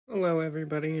Hello,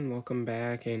 everybody, and welcome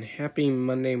back, and happy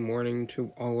Monday morning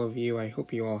to all of you. I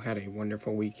hope you all had a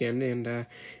wonderful weekend, and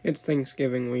it's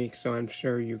Thanksgiving week, so I'm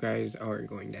sure you guys are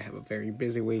going to have a very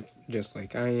busy week, just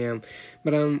like I am.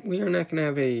 But we are not going to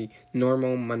have a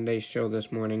normal Monday show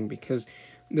this morning because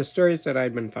the stories that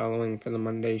I've been following for the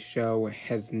Monday show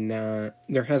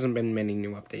there hasn't been many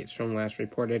new updates from last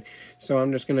reported, so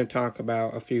I'm just going to talk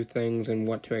about a few things and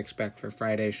what to expect for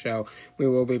Friday's show. We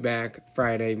will be back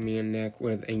Friday, me and Nick,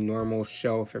 with a normal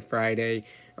show for Friday.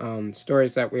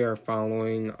 Stories that we are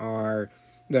following are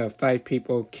the 5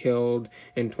 people killed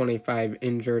and 25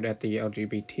 injured at the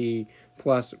LGBT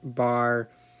plus bar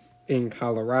in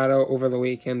Colorado over the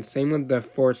weekend. Same with the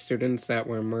 4 students that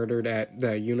were murdered at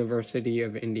the University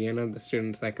of Indiana, the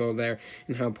students that go there,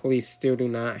 and how police still do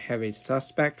not have a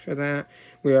suspect for that.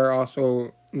 We are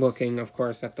also looking, of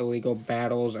course, at the legal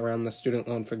battles around the student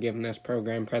loan forgiveness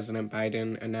program President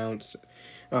Biden announced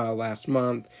last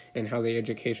month, and how the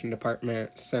education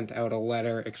department sent out a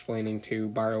letter explaining to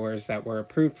borrowers that were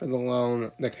approved for the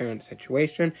loan the current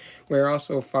situation. We're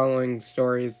also following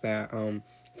stories that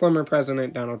former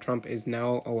President Donald Trump is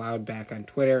now allowed back on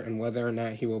Twitter, and whether or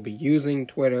not he will be using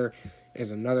Twitter is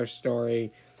another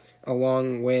story,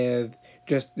 along with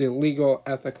just the legal,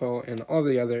 ethical, and all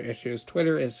the other issues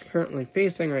Twitter is currently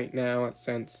facing right now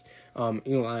since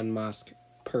Elon Musk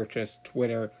purchased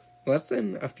Twitter less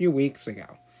than a few weeks ago.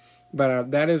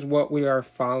 But that is what we are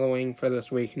following for this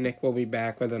week. Nick will be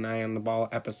back with an Eye on the Ball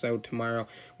episode tomorrow.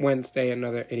 Wednesday,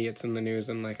 another Idiots in the News.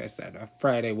 And like I said,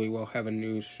 Friday we will have a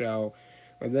news show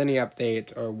with any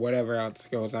updates or whatever else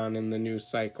goes on in the news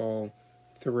cycle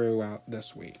throughout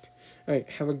this week. All right,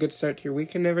 have a good start to your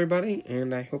weekend, everybody,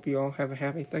 and I hope you all have a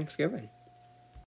happy Thanksgiving.